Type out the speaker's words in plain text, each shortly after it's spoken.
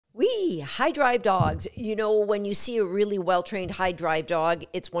High drive dogs. You know, when you see a really well-trained high drive dog,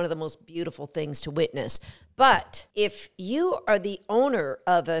 it's one of the most beautiful things to witness. But if you are the owner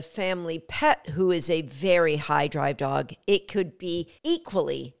of a family pet who is a very high drive dog, it could be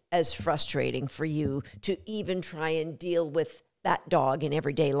equally as frustrating for you to even try and deal with that dog in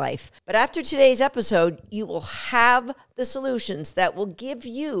everyday life. But after today's episode, you will have the solutions that will give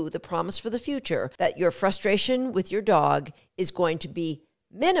you the promise for the future that your frustration with your dog is going to be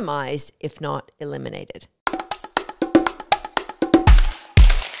minimized, if not eliminated.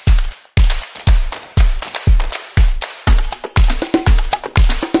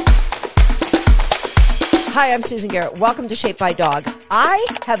 Hi, I'm Susan Garrett. Welcome to Shaped by Dog. I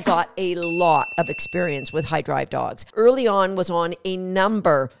have got a lot of experience with high drive dogs. Early on, was on a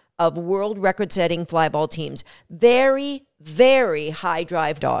number of world record-setting flyball teams. Very, very high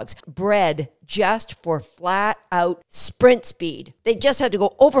drive dogs, bred just for flat-out sprint speed. They just had to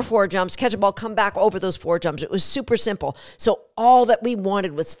go over 4 jumps, catch a ball, come back over those 4 jumps. It was super simple. So all that we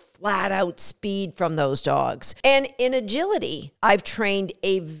wanted was flat-out speed from those dogs. And in agility, I've trained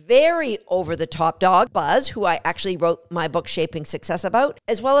a very over-the-top dog, Buzz, who I actually wrote my book Shaping Success about,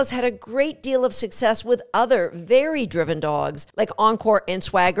 as well as had a great deal of success with other very driven dogs like Encore and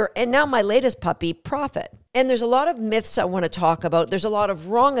Swagger, and now my latest puppy, Prophet. And there's a lot of myths I want to talk about. There's a lot of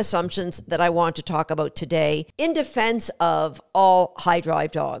wrong assumptions that I want to talk about today in defense of all high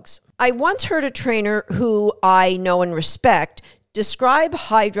drive dogs. I once heard a trainer who I know and respect describe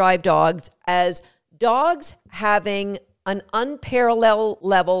high drive dogs as dogs having an unparalleled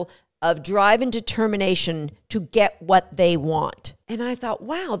level of drive and determination to get what they want. And I thought,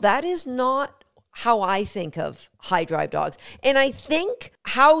 wow, that is not how I think of high drive dogs. And I think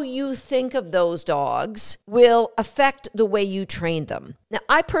how you think of those dogs will affect the way you train them. Now,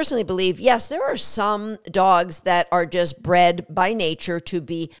 I personally believe, yes, there are some dogs that are just bred by nature to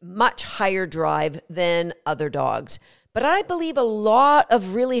be much higher drive than other dogs. But I believe a lot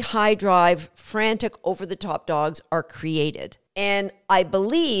of really high drive, frantic, over-the-top dogs are created. And I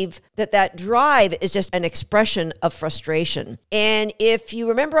believe that that drive is just an expression of frustration. And if you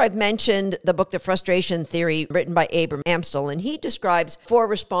remember, I've mentioned the book, The Frustration Theory, written by Abram Amsel, and he describes 4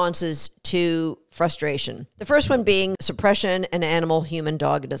 responses to frustration. The first one being suppression. An animal, human,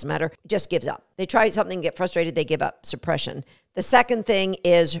 dog, it doesn't matter, just gives up. They try something, get frustrated, they give up. Suppression. The second thing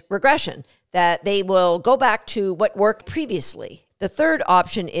is regression, that they will go back to what worked previously. The third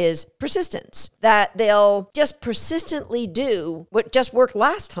option is persistence, that they'll just persistently do what just worked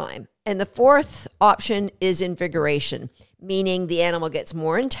last time. And the fourth option is invigoration, meaning the animal gets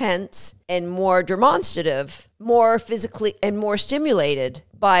more intense and more demonstrative, more physically and more stimulated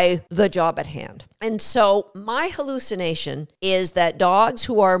by the job at hand. And so my hallucination is that dogs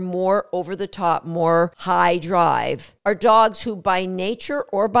who are more over the top, more high drive, are dogs who by nature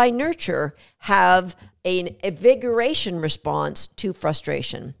or by nurture have an invigoration response to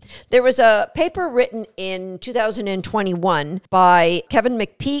frustration. There was a paper written in 2021 by Kevin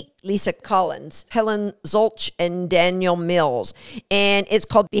McPeak, Lisa Collins, Helen Zolch, and Daniel Mills. And it's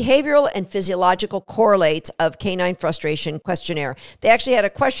called Behavioural and Physiological Correlates of Canine Frustration Questionnaire. They actually had a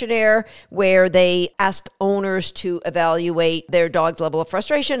questionnaire where they asked owners to evaluate their dog's level of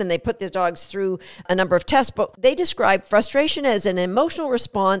frustration, and they put their dogs through a number of tests. But they describe frustration as an emotional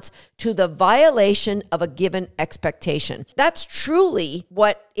response to the violation of a given expectation. That's truly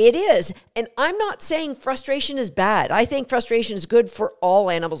what it is. And I'm not saying frustration is bad. I think frustration is good for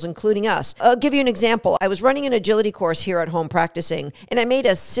all animals, including us. I'll give you an example. I was running an agility course here at home practicing, and I made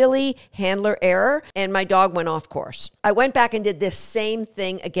a silly handler error, and my dog went off course. I went back and did this same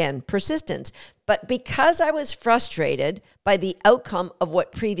thing again, persistence. But because I was frustrated by the outcome of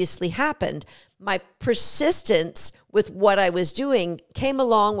what previously happened, my persistence with what I was doing came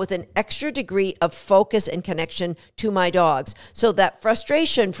along with an extra degree of focus and connection to my dogs. So that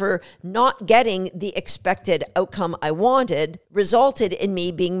frustration for not getting the expected outcome I wanted resulted in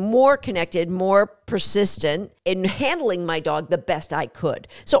me being more connected, more persistent in handling my dog the best I could.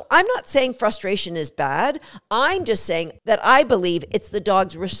 So I'm not saying frustration is bad. I'm just saying that I believe it's the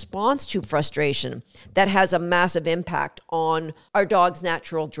dog's response to frustration that has a massive impact on our dog's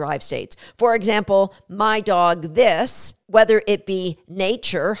natural drive states. For example, my dog, whether it be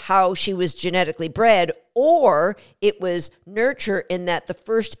nature, how she was genetically bred, or it was nurture in that the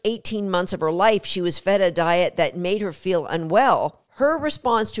first 18 months of her life, she was fed a diet that made her feel unwell. Her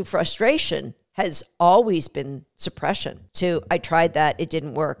response to frustration has always been suppression. So I tried that. It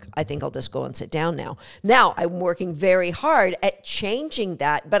didn't work. I think I'll just go and sit down now. Now I'm working very hard at changing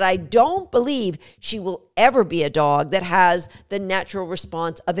that, but I don't believe she will ever be a dog that has the natural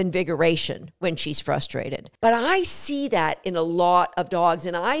response of invigoration when she's frustrated. But I see that in a lot of dogs,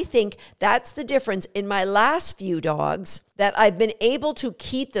 and I think that's the difference in my last few dogs, that I've been able to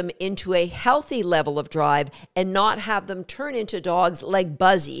keep them into a healthy level of drive and not have them turn into dogs like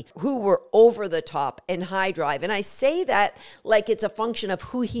Buzzy, who were over the top and high drive. And I say that like it's a function of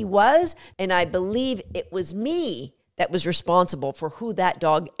who he was, and I believe it was me that was responsible for who that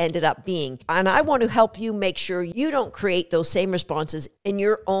dog ended up being. And I want to help you make sure you don't create those same responses in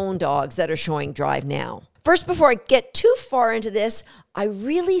your own dogs that are showing drive now. First, before I get too far into this, I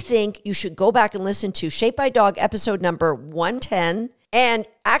really think you should go back and listen to Shape by Dog episode number 110. And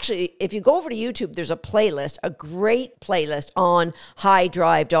actually, if you go over to YouTube, there's a playlist, a great playlist on high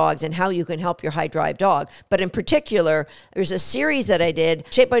drive dogs and how you can help your high drive dog. But in particular, there's a series that I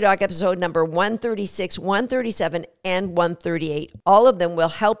did, Shape by Dog episode number 136, 137, and 138. All of them will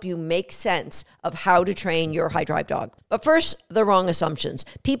help you make sense of how to train your high drive dog. But first, the wrong assumptions.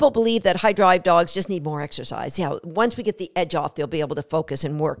 People believe that high drive dogs just need more exercise. Yeah, once we get the edge off, they'll be able to focus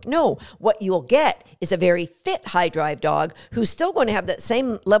and work. No, what you'll get is a very fit high drive dog who's still going to have that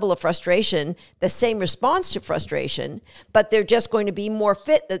same level of frustration, the same response to frustration, but they're just going to be more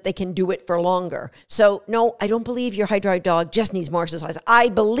fit that they can do it for longer. So no, I don't believe your high drive dog just needs more exercise. I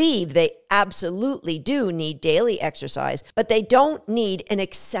believe they absolutely do need daily exercise, but they don't need an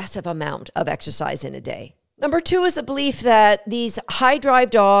excessive amount of exercise in a day. Number two is the belief that these high drive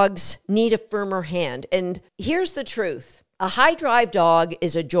dogs need a firmer hand. And here's the truth. A high drive dog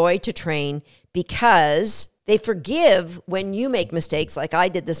is a joy to train because they forgive when you make mistakes like I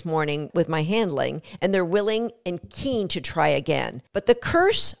did this morning with my handling, and they're willing and keen to try again. But the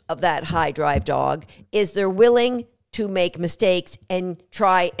curse of that high drive dog is they're willing to make mistakes and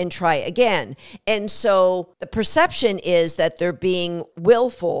try again. And so the perception is that they're being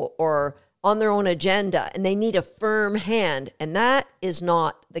willful or on their own agenda, and they need a firm hand, and that is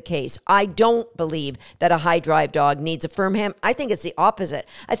not the case. I don't believe that a high drive dog needs a firm hand. I think it's the opposite.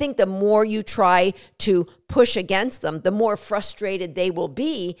 I think the more you try to push against them, the more frustrated they will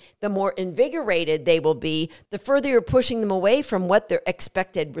be, the more invigorated they will be, the further you're pushing them away from what their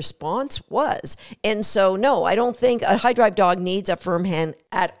expected response was. And so, no, I don't think a high drive dog needs a firm hand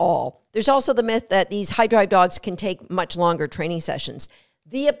at all. There's also the myth that these high drive dogs can take much longer training sessions.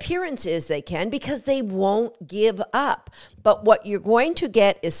 The appearance is they can because they won't give up. But what you're going to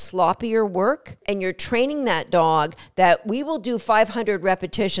get is sloppier work, and you're training that dog that we will do 500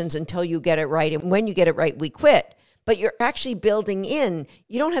 repetitions until you get it right. And when you get it right, we quit. But you're actually building in,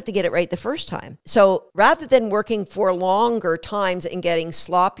 you don't have to get it right the first time. So rather than working for longer times and getting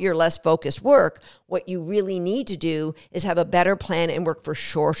sloppier, less focused work, what you really need to do is have a better plan and work for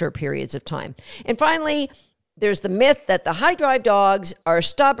shorter periods of time. And finally, there's the myth that the high drive dogs are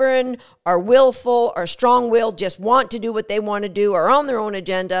stubborn, are willful, are strong-willed, just want to do what they want to do, are on their own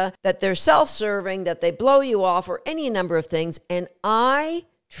agenda, that they're self-serving, that they blow you off, or any number of things. And I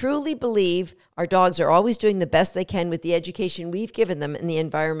truly believe our dogs are always doing the best they can with the education we've given them and the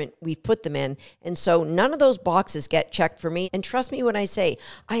environment we've put them in. And so none of those boxes get checked for me. And trust me when I say,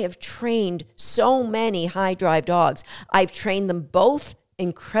 I have trained so many high drive dogs. I've trained them both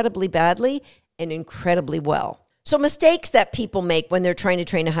incredibly badly and incredibly well. So mistakes that people make when they're trying to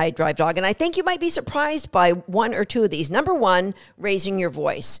train a high drive dog, and I think you might be surprised by one or two of these. Number one, raising your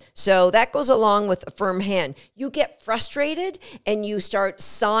voice. So that goes along with a firm hand. You get frustrated and you start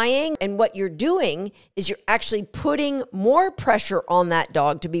sighing, and what you're doing is you're actually putting more pressure on that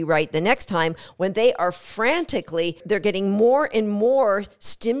dog to be right the next time when they are frantically, they're getting more and more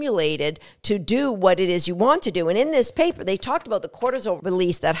stimulated to do what it is you want to do. And in this paper, they talked about the cortisol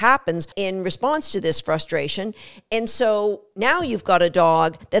release that happens in response to this frustration. And so now you've got a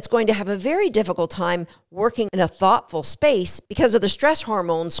dog that's going to have a very difficult time working in a thoughtful space because of the stress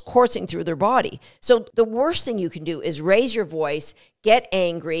hormones coursing through their body. So the worst thing you can do is raise your voice, get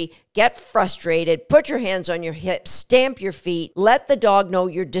angry, get frustrated, put your hands on your hips, stamp your feet, let the dog know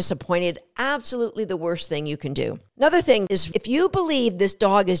you're disappointed. Absolutely the worst thing you can do. Another thing is if you believe this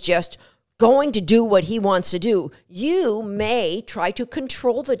dog is just going to do what he wants to do, you may try to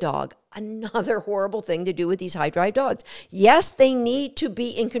control the dog. Another horrible thing to do with these high drive dogs. Yes, they need to be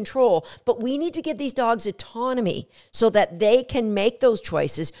in control, but we need to give these dogs autonomy so that they can make those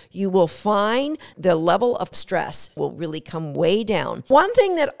choices. You will find the level of stress will really come way down. One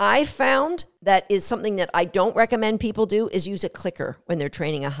thing that I found that is something that I don't recommend people do is use a clicker when they're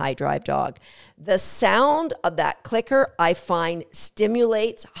training a high drive dog. The sound of that clicker, I find,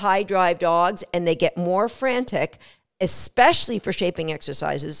 stimulates high drive dogs, and they get more frantic, especially for shaping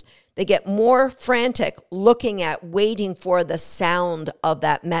exercises. They get more frantic looking at, waiting for the sound of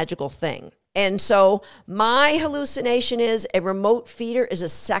that magical thing. And so my hallucination is a remote feeder is a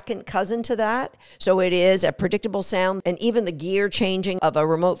second cousin to that. So it is a predictable sound and even the gear changing of a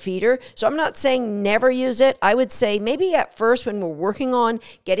remote feeder. So I'm not saying never use it. I would say maybe at first when we're working on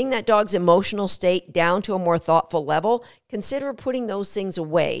getting that dog's emotional state down to a more thoughtful level, consider putting those things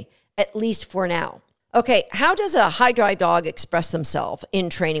away, at least for now. Okay, how does a high drive dog express themselves in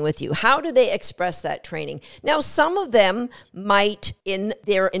training with you? How do they express that training? Now, some of them might, in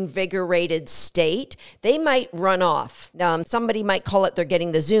their invigorated state, they might run off. Now, somebody might call it they're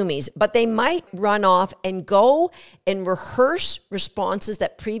getting the zoomies, but they might run off and go and rehearse responses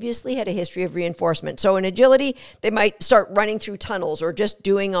that previously had a history of reinforcement. So in agility, they might start running through tunnels or just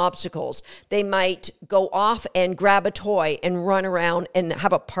doing obstacles. They might go off and grab a toy and run around and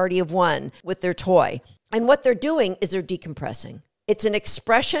have a party of one with their toy. And what they're doing is they're decompressing. It's an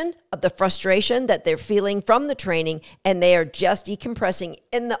expression of the frustration that they're feeling from the training, and they are just decompressing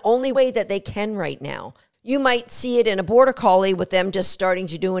in the only way that they can right now. You might see it in a border collie with them just starting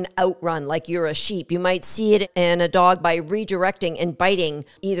to do an outrun like you're a sheep. You might see it in a dog by redirecting and biting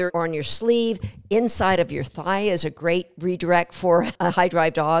either on your sleeve. Inside of your thigh is a great redirect for a high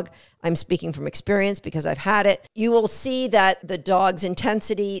drive dog. I'm speaking from experience because I've had it. You will see that the dog's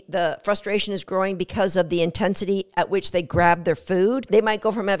intensity, the frustration is growing because of the intensity at which they grab their food. They might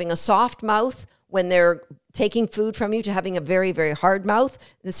go from having a soft mouth when they're taking food from you to having a very, very hard mouth.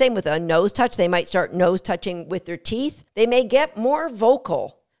 The same with a nose touch. They might start nose touching with their teeth. They may get more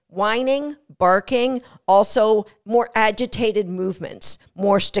vocal, whining, barking, also more agitated movements,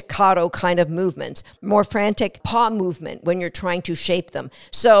 more staccato kind of movements, more frantic paw movement when you're trying to shape them.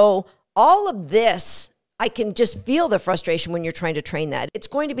 So all of this, I can just feel the frustration when you're trying to train that. It's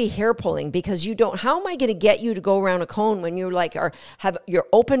going to be hair pulling because you don't, how am I going to get you to go around a cone when you're like, have your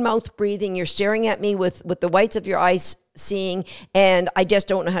open mouth breathing, you're staring at me with the whites of your eyes seeing, and I just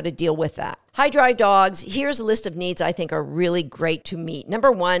don't know how to deal with that. High drive dogs, here's a list of needs I think are really great to meet. Number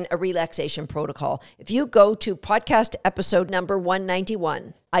one, a relaxation protocol. If you go to podcast episode number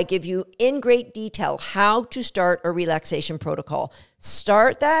 191, I give you in great detail how to start a relaxation protocol.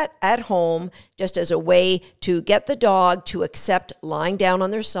 Start that at home just as a way to get the dog to accept lying down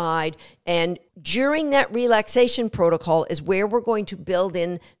on their side. And during that relaxation protocol is where we're going to build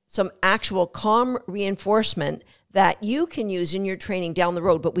in some actual calm reinforcement that you can use in your training down the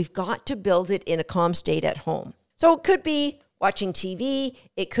road, but we've got to build it in a calm state at home. So it could be watching TV,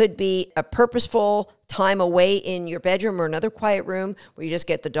 it could be a purposeful time away in your bedroom or another quiet room where you just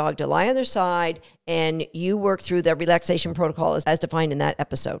get the dog to lie on their side and you work through the relaxation protocol as defined in that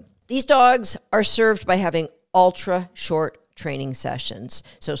episode. These dogs are served by having ultra short training sessions.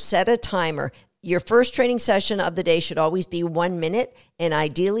 So set a timer. Your first training session of the day should always be 1 minute, and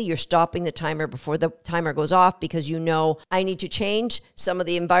ideally you're stopping the timer before the timer goes off because you know I need to change some of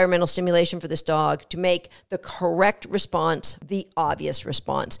the environmental stimulation for this dog to make the correct response the obvious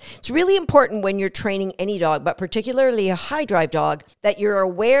response. It's really important when you're training any dog, but particularly a high drive dog, that you're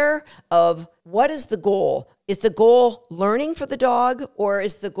aware of what is the goal. Is the goal learning for the dog, or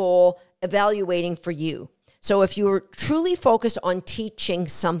is the goal evaluating for you? So if you're truly focused on teaching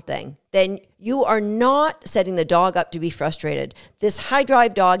something, then you are not setting the dog up to be frustrated. This high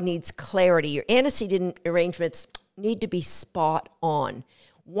drive dog needs clarity. Your antecedent arrangements need to be spot on.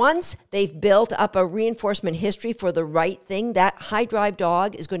 Once they've built up a reinforcement history for the right thing, that high drive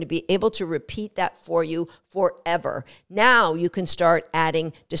dog is going to be able to repeat that for you forever. Now you can start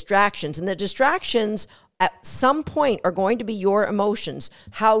adding distractions, and the distractions at some point are going to be your emotions,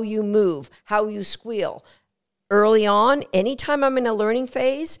 how you move, how you squeal. Early on, anytime I'm in a learning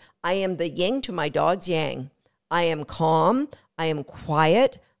phase, I am the yin to my dog's yang. I am calm, I am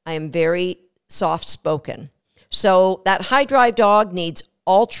quiet, I am very soft-spoken. So that high drive dog needs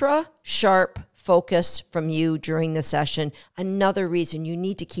ultra sharp focus from you during the session. Another reason you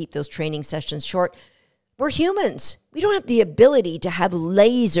need to keep those training sessions short. We're humans. We don't have the ability to have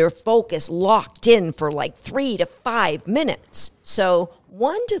laser focus locked in for like 3 to 5 minutes. So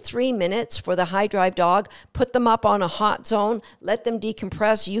 1 to 3 minutes for the high drive dog, put them up on a hot zone, let them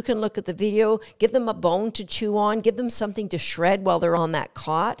decompress. You can look at the video, give them a bone to chew on, give them something to shred while they're on that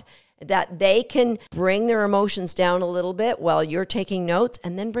cot. that they can bring their emotions down a little bit while you're taking notes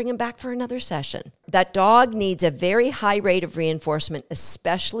and then bring them back for another session. That dog needs a very high rate of reinforcement,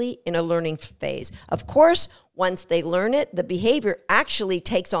 especially in a learning phase. Of course, once they learn it, the behavior actually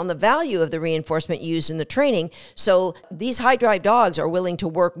takes on the value of the reinforcement used in the training. So these high drive dogs are willing to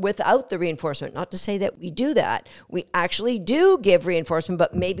work without the reinforcement. Not to say that we do that. We actually do give reinforcement,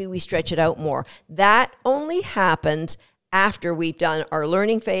 but maybe we stretch it out more. That only happens after we've done our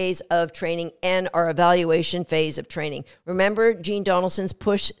learning phase of training and our evaluation phase of training. Remember Gene Donaldson's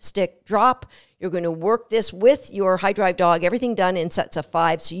push, stick, drop? You're going to work this with your high drive dog, everything done in sets of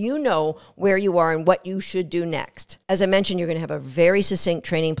 5, so you know where you are and what you should do next. As I mentioned, you're going to have a very succinct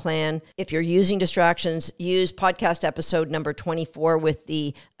training plan. If you're using distractions, use podcast episode number 24 with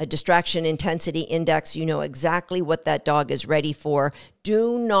the distraction intensity index. You know exactly what that dog is ready for.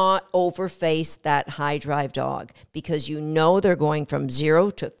 Do not overface that high drive dog because you know they're going from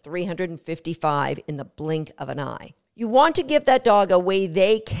 0 to 355 in the blink of an eye. You want to give that dog a way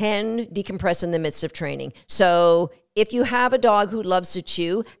they can decompress in the midst of training. So if you have a dog who loves to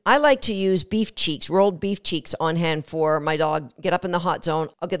chew, I like to use beef cheeks, rolled beef cheeks on hand for my dog. Get up in the hot zone,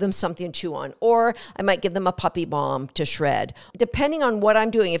 I'll give them something to chew on. Or I might give them a puppy balm to shred. Depending on what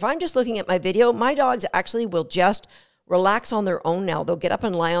I'm doing, if I'm just looking at my video, my dogs actually will just relax on their own now. They'll get up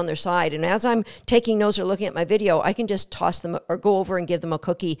and lie on their side. And as I'm taking notes or looking at my video, I can just toss them or go over and give them a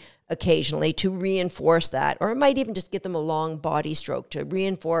cookie occasionally to reinforce that. Or I might even just give them a long body stroke to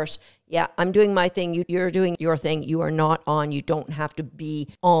reinforce, yeah, I'm doing my thing. You're doing your thing. You are not on. You don't have to be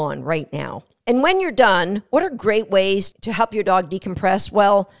on right now. And when you're done, what are great ways to help your dog decompress?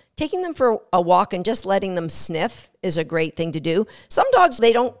 Well, taking them for a walk and just letting them sniff is a great thing to do. Some dogs,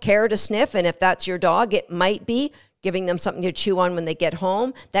 they don't care to sniff. And if that's your dog, it might be giving them something to chew on when they get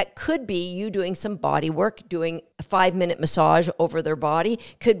home. That could be you doing some body work, doing a 5-minute massage over their body.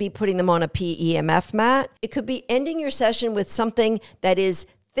 Could be putting them on a PEMF mat. It could be ending your session with something that is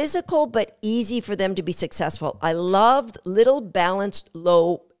physical but easy for them to be successful. I love little balanced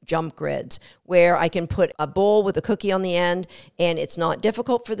low jump grids where I can put a bowl with a cookie on the end and it's not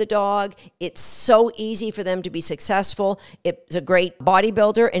difficult for the dog. It's so easy for them to be successful. It's a great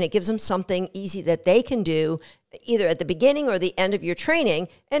bodybuilder and it gives them something easy that they can do either at the beginning or the end of your training.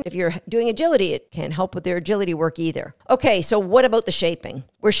 And if you're doing agility, it can help with their agility work either. Okay, so what about the shaping?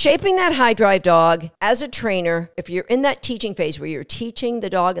 We're shaping that high drive dog as a trainer. If you're in that teaching phase where you're teaching the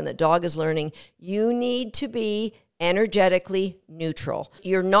dog and the dog is learning, you need to be energetically neutral.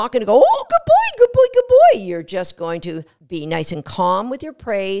 You're not going to go, oh, good boy, good boy, good boy. You're just going to be nice and calm with your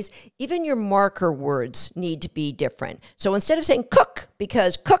praise. Even your marker words need to be different. So instead of saying cook,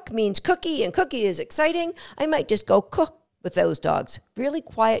 because cook means cookie and cookie is exciting, I might just go cook with those dogs. Really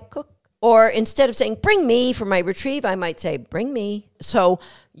quiet cook. Or instead of saying bring me for my retrieve, I might say bring me. So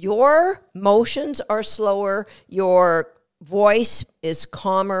your motions are slower, your voice is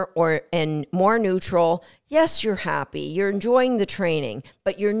calmer and more neutral. Yes, you're happy. You're enjoying the training,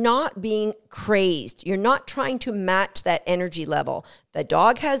 but you're not being crazed. You're not trying to match that energy level. The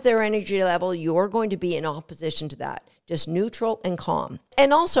dog has their energy level. You're going to be in opposition to that. Just neutral and calm.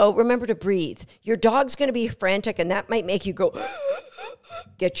 And also remember to breathe. Your dog's going to be frantic and that might make you go,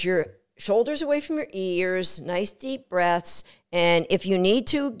 get your shoulders away from your ears, nice deep breaths. And if you need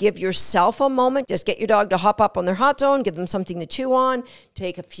to, give yourself a moment. Just get your dog to hop up on their hot zone, give them something to chew on,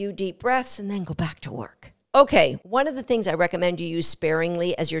 take a few deep breaths, and then go back to work. Okay, one of the things I recommend you use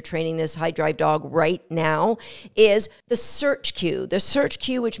sparingly as you're training this high drive dog right now is the search cue. The search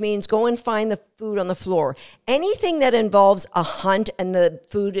cue, which means go and find the food on the floor. Anything that involves a hunt and the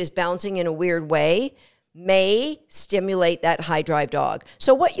food is bouncing in a weird way may stimulate that high drive dog.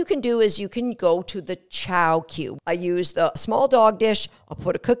 So what you can do is you can go to the chow cue. I use the small dog dish. I'll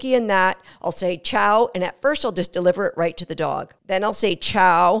put a cookie in that. I'll say chow, and at first I'll just deliver it right to the dog. Then I'll say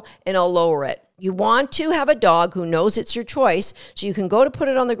chow, and I'll lower it. You want to have a dog who knows it's your choice, so you can go to put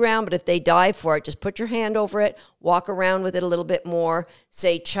it on the ground, but if they dive for it, just put your hand over it, walk around with it a little bit more,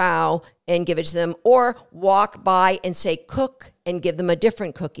 say chow, and give it to them, or walk by and say cook and give them a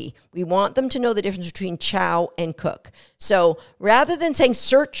different cookie. We want them to know the difference between chow and cook. So rather than saying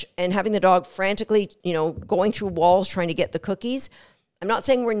search and having the dog frantically, going through walls trying to get the cookies, I'm not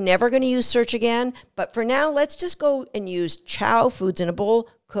saying we're never going to use search again, but for now, let's just go and use chow, foods in a bowl,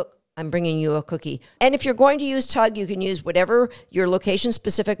 cook, I'm bringing you a cookie. And if you're going to use tug, you can use whatever your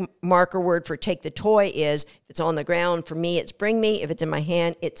location-specific marker word for take the toy is. If it's on the ground, for me, it's bring me. If it's in my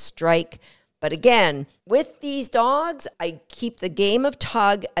hand, it's strike. But again, with these dogs, I keep the game of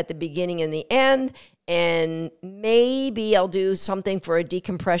tug at the beginning and the end, and maybe I'll do something for a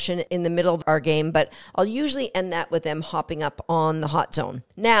decompression in the middle of our game, but I'll usually end that with them hopping up on the hot zone.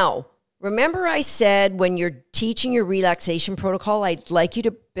 Now, remember I said when you're teaching your relaxation protocol, I'd like you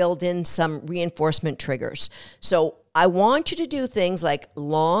to build in some reinforcement triggers. So I want you to do things like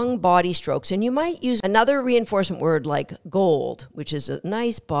long body strokes, and you might use another reinforcement word like gold, which is a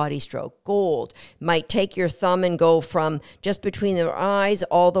nice body stroke. Gold might take your thumb and go from just between their eyes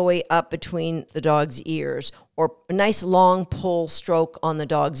all the way up between the dog's ears, or a nice long pull stroke on the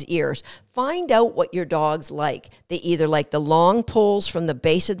dog's ears. Find out what your dogs like. They either like the long pulls from the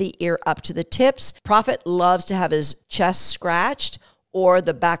base of the ear up to the tips. Prophet loves to have his chest scratched, or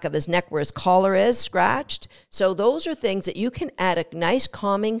the back of his neck where his collar is scratched. So those are things that you can add a nice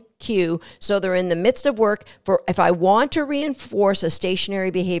calming cue so they're in the midst of work. For if I want to reinforce a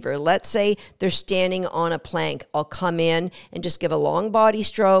stationary behavior, let's say they're standing on a plank, I'll come in and just give a long body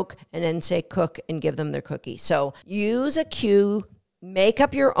stroke and then say cook and give them their cookie. So use a cue, make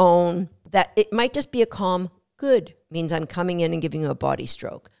up your own. That it might just be a calm good, means I'm coming in and giving you a body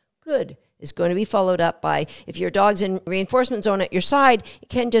stroke. Good is going to be followed up by, if your dog's in reinforcement zone at your side, it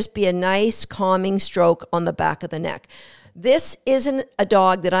can just be a nice calming stroke on the back of the neck. This isn't a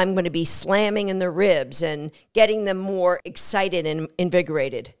dog that I'm going to be slamming in the ribs and getting them more excited and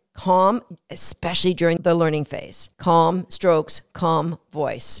invigorated. Calm, especially during the learning phase. Calm strokes, calm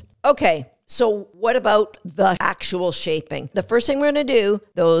voice. Okay. So what about the actual shaping? The first thing we're going to do,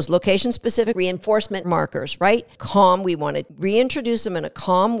 those location-specific reinforcement markers, right? Calm, we want to reintroduce them in a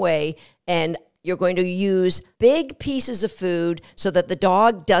calm way, and you're going to use big pieces of food so that the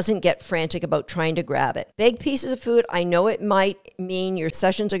dog doesn't get frantic about trying to grab it. Big pieces of food, I know it might mean your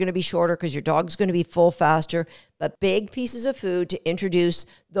sessions are going to be shorter because your dog's going to be full faster, but big pieces of food to introduce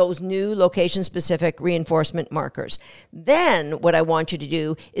those new location-specific reinforcement markers. Then what I want you to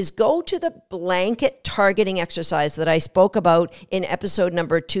do is go to the blanket targeting exercise that I spoke about in episode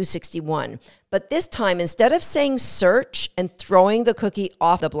number 261. But this time, instead of saying search and throwing the cookie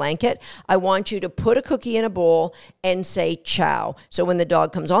off the blanket, I want you to put a cookie in a bowl and say chow. So when the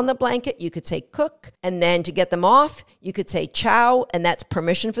dog comes on the blanket, you could say cook, and then to get them off, you could say chow, and that's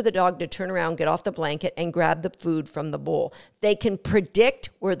permission for the dog to turn around, get off the blanket, and grab the food from the bowl. They can predict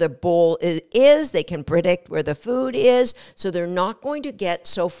where the bowl is, they can predict where the food is, so they're not going to get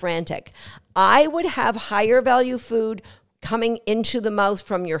so frantic. I would have higher value food coming into the mouth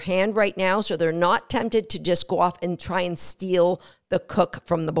from your hand right now, so they're not tempted to just go off and try and steal the cook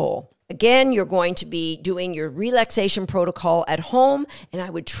from the bowl. Again, you're going to be doing your relaxation protocol at home, and I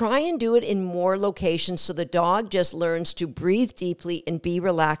would try and do it in more locations so the dog just learns to breathe deeply and be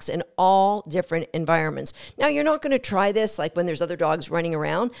relaxed in all different environments. Now, you're not going to try this like when there's other dogs running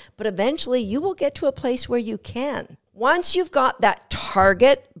around, but eventually you will get to a place where you can. Once you've got that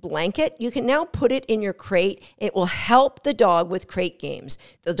target blanket, you can now put it in your crate. It will help the dog with crate games.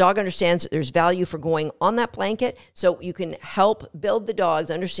 The dog understands that there's value for going on that blanket, so you can help build the dog's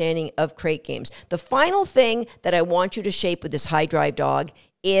understanding of crate games. The final thing that I want you to shape with this high drive dog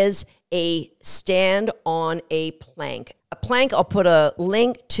is a stand on a plank. A plank, I'll put a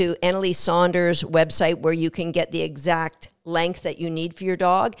link to Annalise Saunders' website where you can get the exact length that you need for your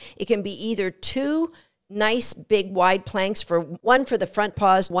dog. It can be either two nice big wide planks, for one for the front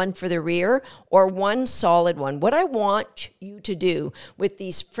paws, one for the rear, or one solid one. What I want you to do with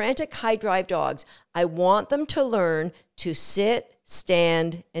these frantic high drive dogs, I want them to learn to sit,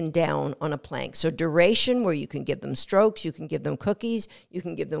 stand, and down on a plank. So duration, where you can give them strokes, you can give them cookies, you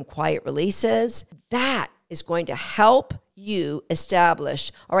can give them quiet releases. That is going to help you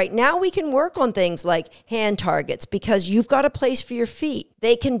establish, all right, now we can work on things like hand targets because you've got a place for your feet.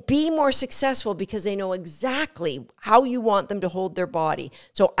 They can be more successful because they know exactly how you want them to hold their body.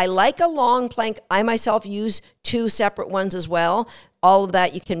 So I like a long plank. I myself use two separate ones as well. All of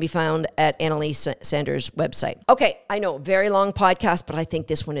that you can be found at Annalise Saunders' website. Okay, I know, very long podcast, but I think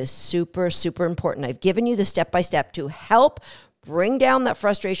this one is super, super important. I've given you the step-by-step to help bring down that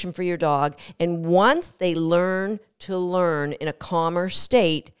frustration for your dog. And once they learn to learn in a calmer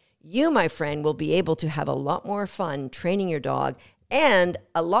state, you, my friend, will be able to have a lot more fun training your dog and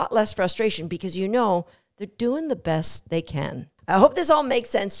a lot less frustration because you know they're doing the best they can. I hope this all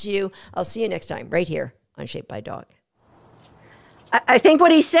makes sense to you. I'll see you next time right here on Shaped by Dog. I think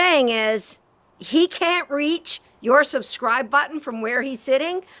what he's saying is he can't reach your subscribe button from where he's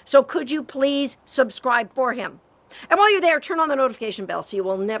sitting, so could you please subscribe for him? And while you're there, turn on the notification bell so you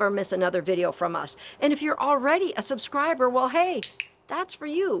will never miss another video from us. And if you're already a subscriber, well, hey, that's for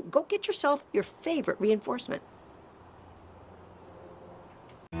you. Go get yourself your favorite reinforcement.